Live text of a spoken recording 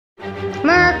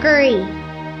Mercury,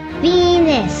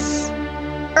 Venus,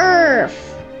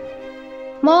 Earth,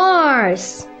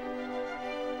 Mars,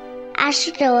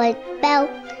 asteroid belt,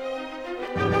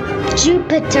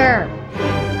 Jupiter,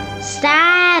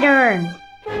 Saturn,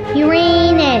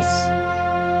 Uranus,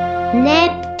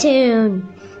 Neptune,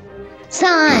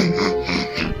 Sun,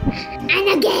 and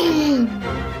again,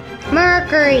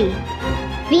 Mercury,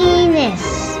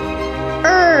 Venus,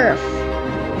 Earth,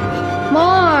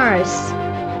 Mars,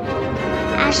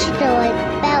 asteroid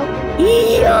belt,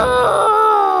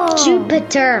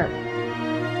 Jupiter,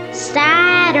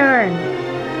 Saturn,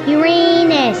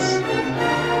 Uranus,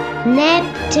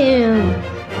 Neptune,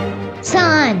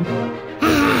 Sun.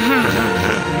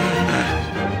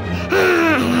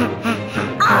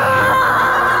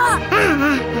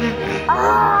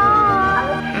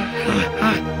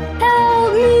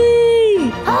 Help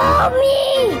me! Help me!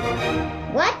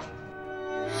 What?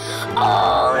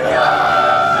 Oh no!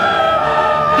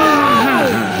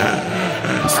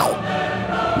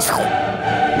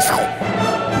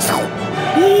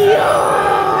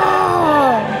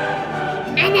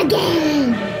 And again.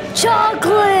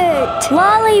 Chocolate!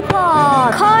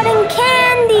 Lollipop! Cotton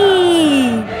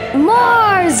candy!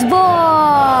 Mars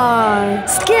bar!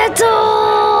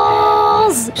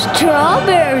 Skittles!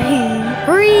 Strawberry!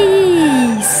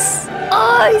 Reese!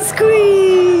 Ice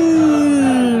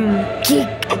cream!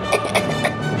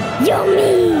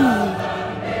 Yummy!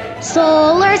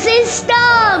 Solar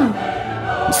system!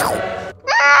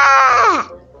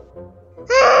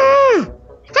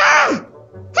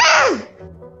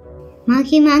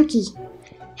 Monkey, monkey.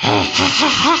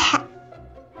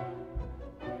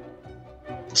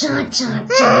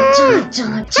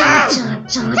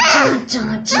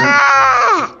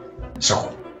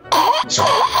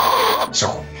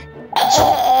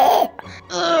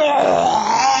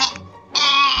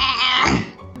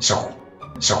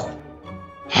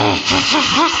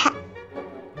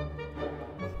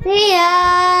 See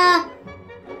ya!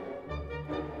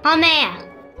 Oh man!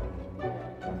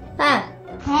 Hello!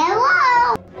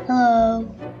 Hello!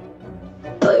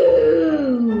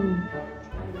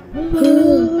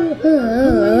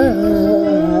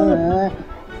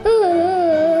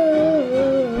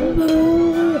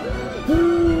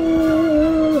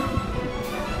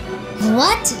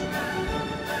 What?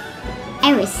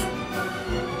 Iris.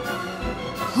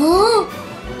 Huh?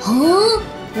 Huh?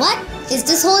 What? Is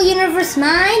this whole universe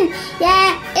mine?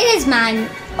 Yeah, it is mine.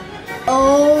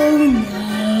 Oh no.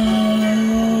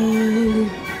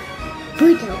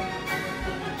 Pluto.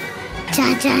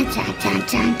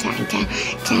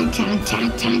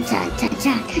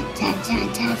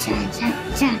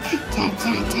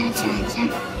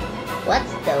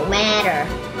 What's the matter?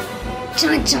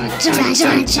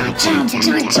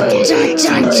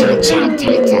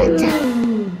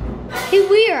 Hey,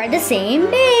 we are the same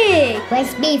big.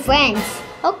 Let's be friends.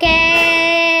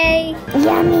 Okay.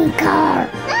 Yummy car.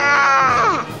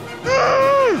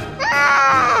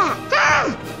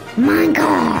 My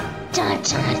car.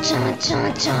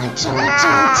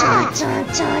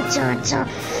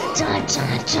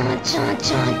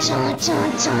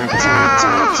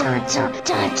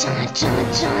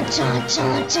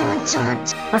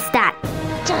 What's that?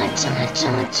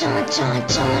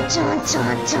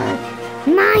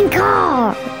 Mine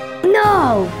car!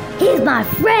 No! He's my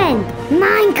friend!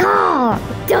 Mine car!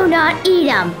 Do not eat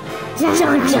him!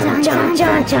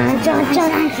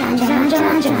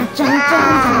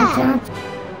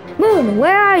 Moon,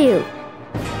 where are you?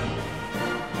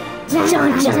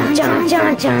 Mine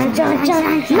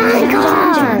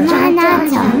car!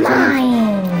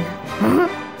 Mine!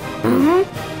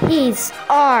 He's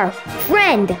our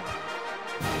friend!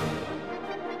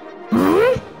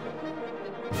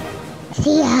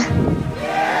 See ya!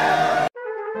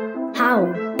 How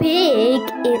big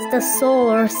is the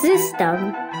solar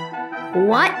system?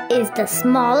 What is the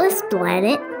smallest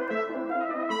planet?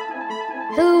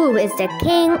 Who is the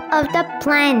king of the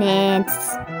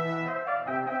planets?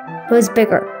 Who's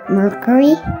bigger,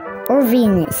 Mercury or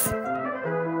Venus?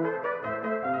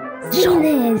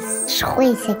 Venus!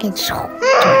 Wait a second.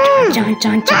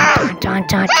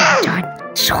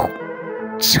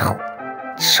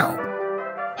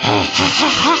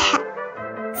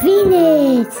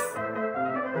 Venus!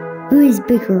 Who is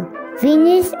bigger,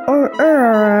 Venus or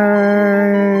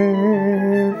Earth?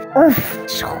 Earth!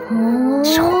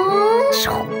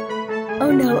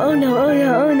 Oh no, oh no, oh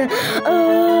no, oh no.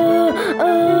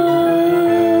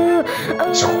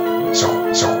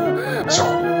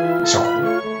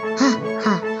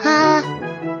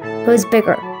 Who's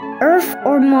bigger, Earth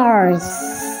or Mars?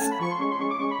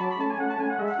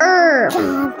 Earth!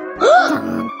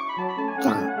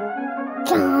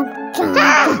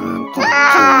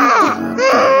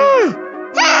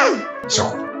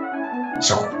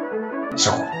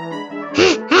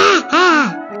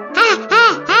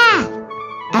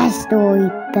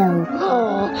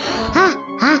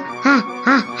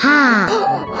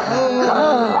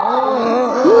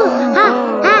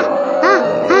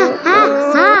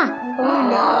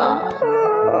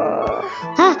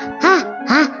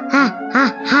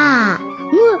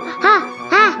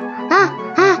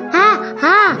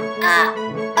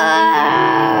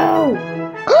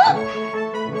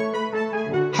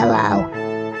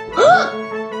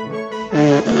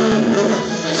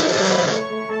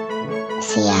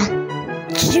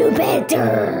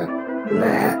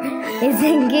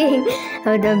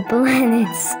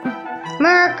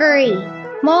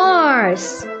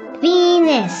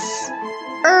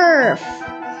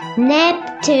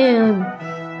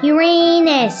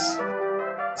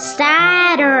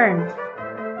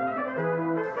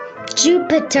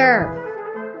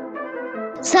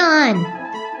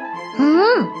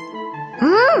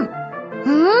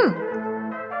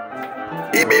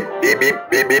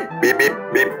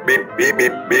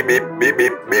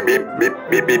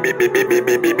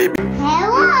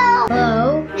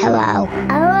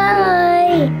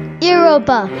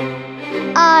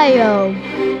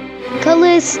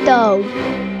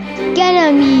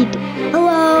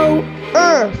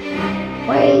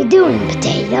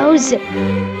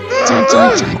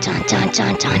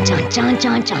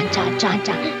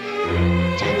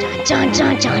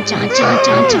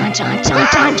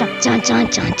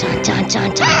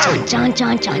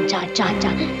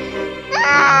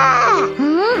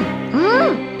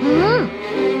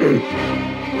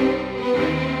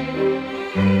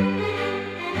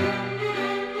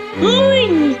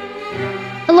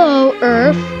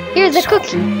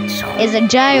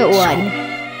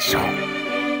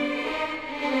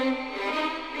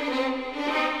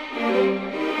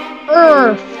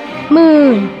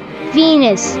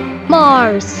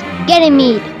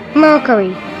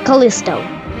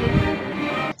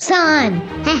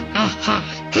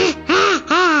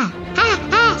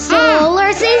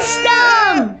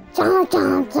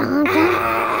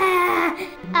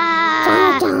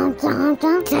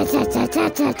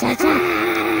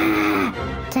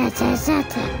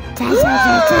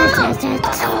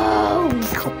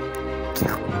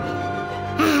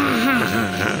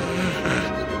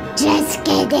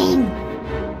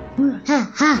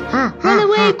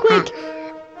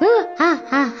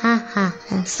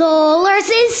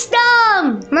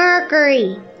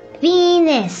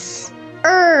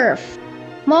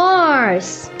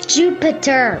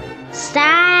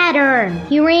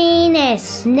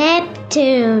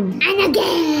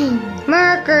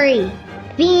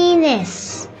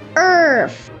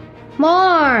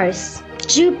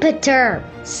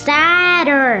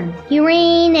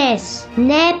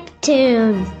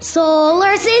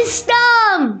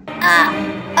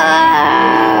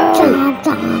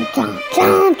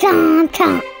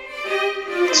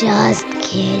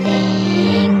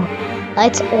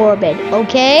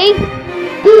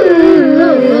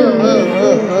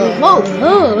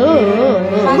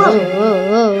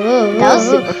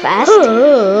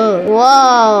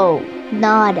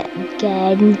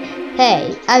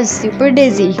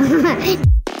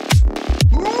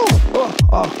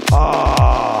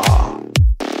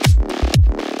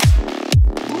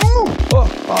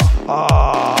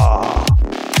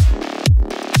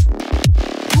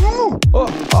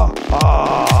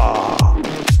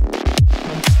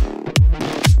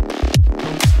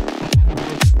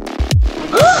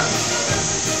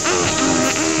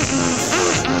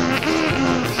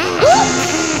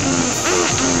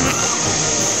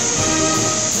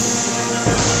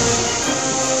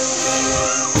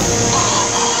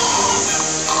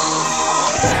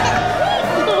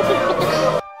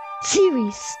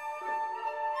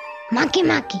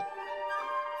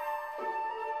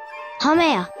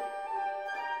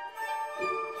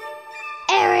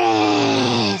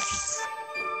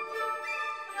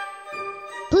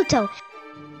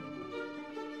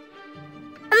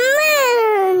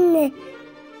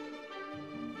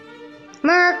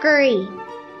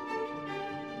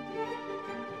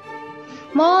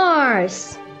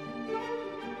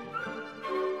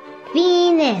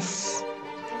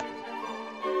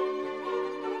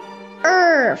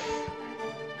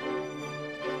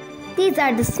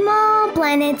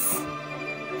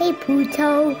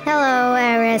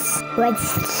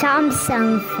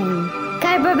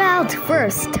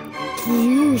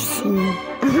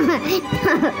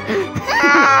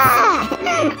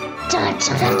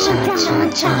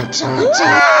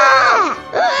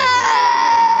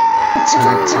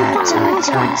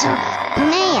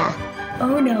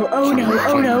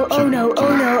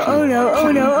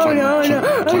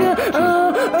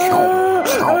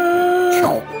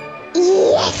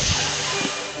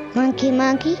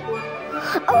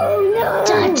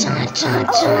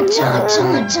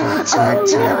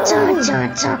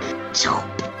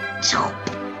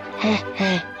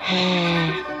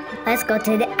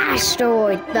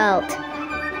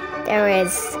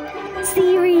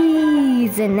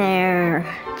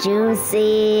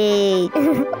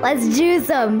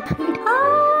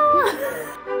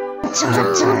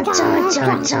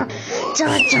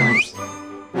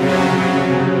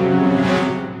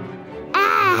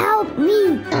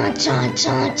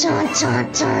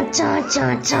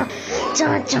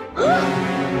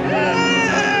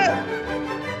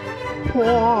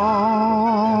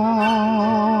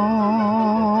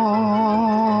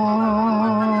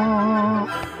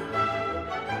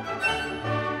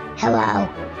 Hello.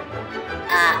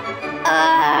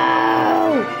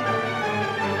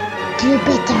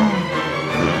 Jupiter.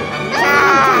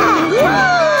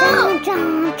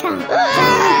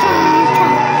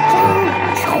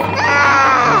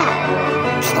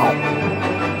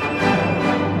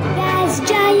 Gas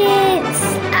giants!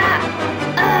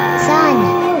 Sun.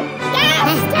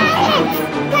 Gas giants!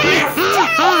 Gas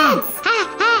giants!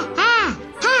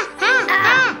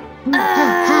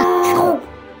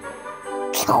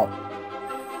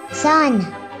 Sun.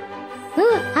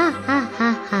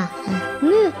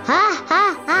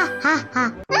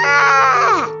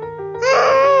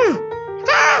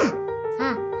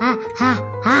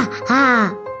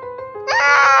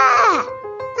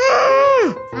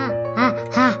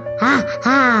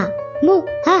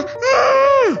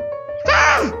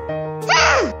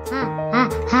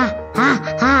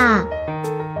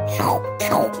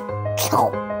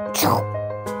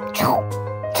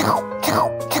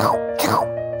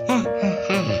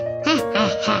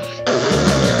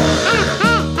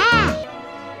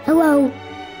 Hello,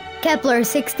 Kepler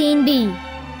 16b,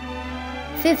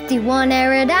 51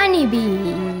 Eridani b.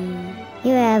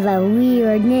 You have a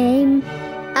weird name.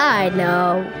 I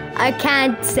know, I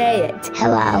can't say it.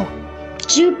 Hello.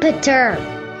 Jupiter.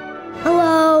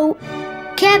 Hello,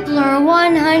 Kepler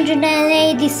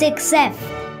 186f.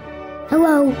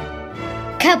 Hello,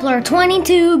 Kepler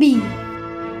 22b.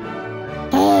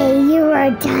 Hey, you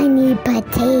are tiny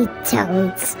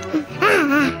potatoes.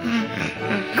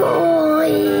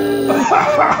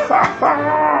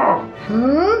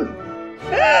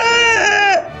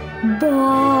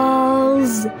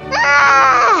 Balls.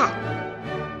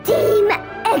 Team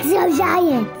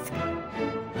Exogiants.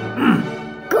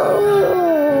 Go.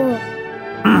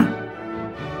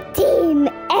 Team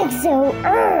Exo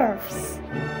Earths.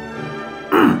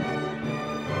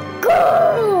 Go.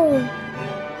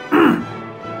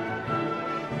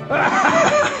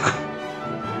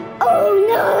 Oh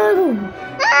no.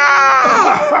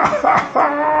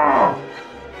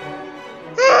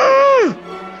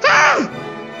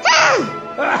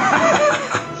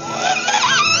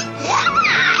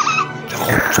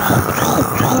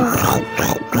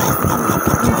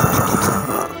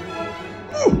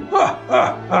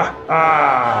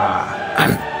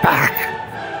 I'm back.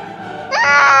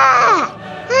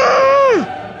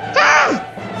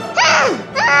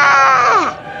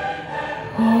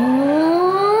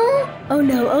 Oh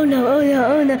no, oh no, oh no,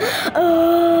 oh no.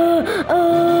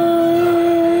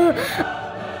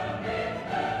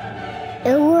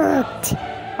 It worked.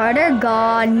 Are they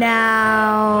gone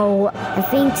now? I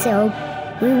think so.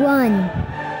 We won.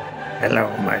 Hello,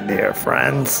 my dear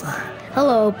friends.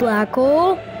 Hello, black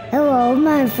hole. Hello,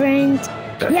 my friend.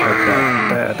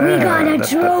 Yeah! We got a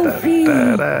trophy!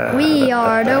 We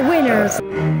are the winners!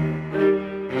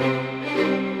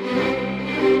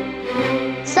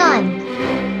 Sun.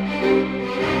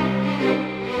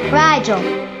 Rigel.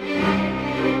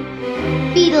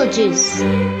 Beetlejuice.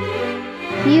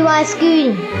 UI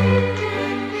Scooting.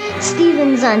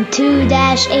 Stevens on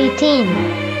 2-18.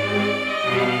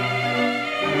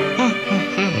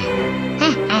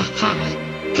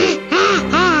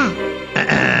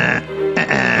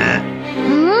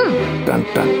 Dun,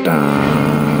 dun,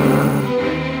 dun.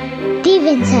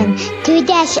 Stevenson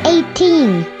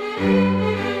 2-18.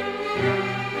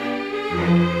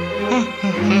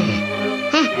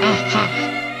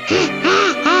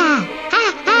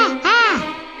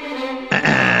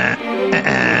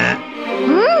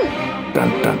 Dun,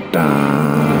 dun,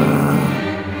 dun.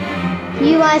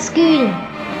 UI Scooting.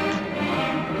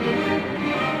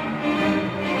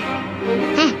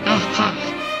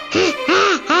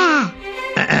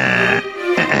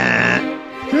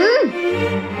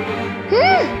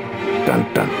 Dun,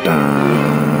 dun,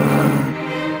 dun.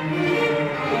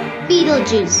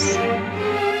 Beetlejuice.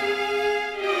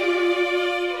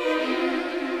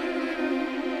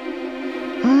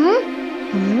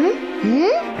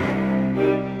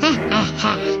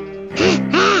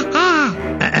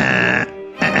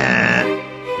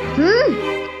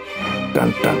 Dun,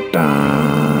 dun,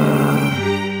 dun.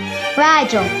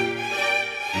 Rigel.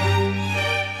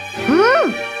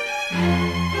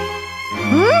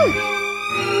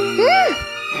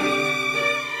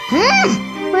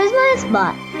 Where's my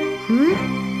spot?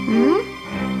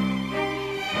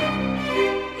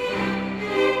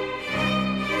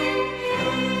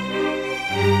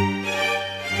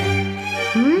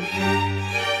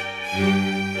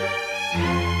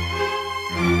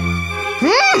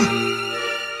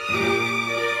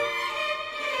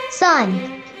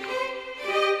 Sun,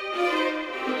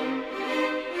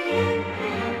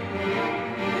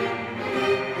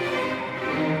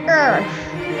 Earth,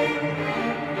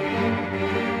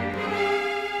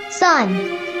 Sun,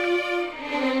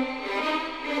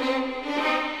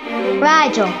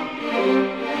 Rigel,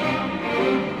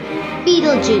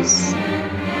 Beetlejuice,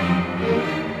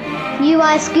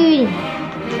 UI Scooting,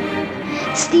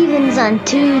 Stevens on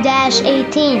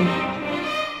 2-18.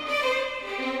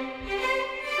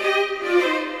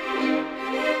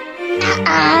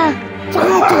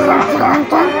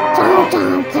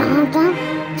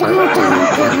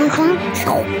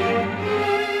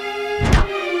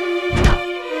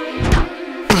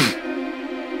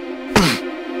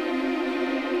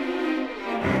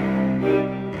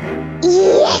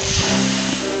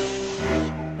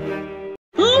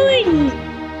 Moon,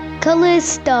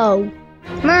 Callisto,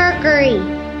 Mercury,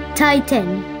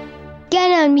 Titan,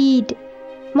 Ganymede,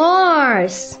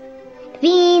 Mars,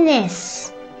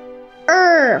 Venus,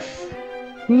 Earth,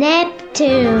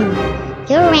 Neptune,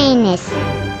 Uranus,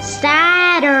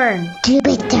 Saturn,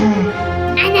 Jupiter,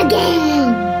 and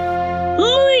again.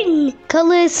 Moon,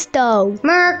 Callisto,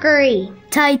 Mercury,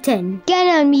 Titan,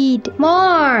 Ganymede,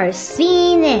 Mars,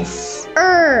 Venus,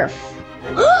 Earth,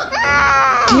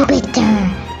 Jupiter,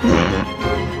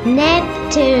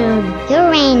 Neptune,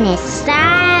 Uranus,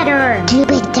 Saturn,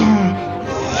 Jupiter.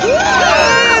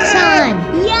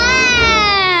 Sun,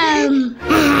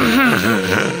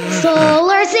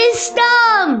 Solar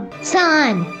System,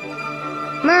 Sun,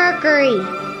 Mercury,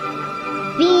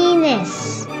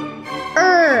 Venus,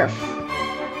 Earth,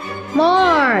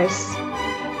 Mars,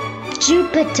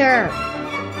 Jupiter,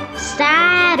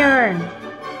 Saturn,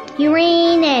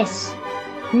 Uranus,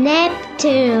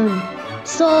 Neptune,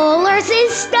 Solar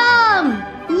System!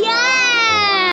 Yeah!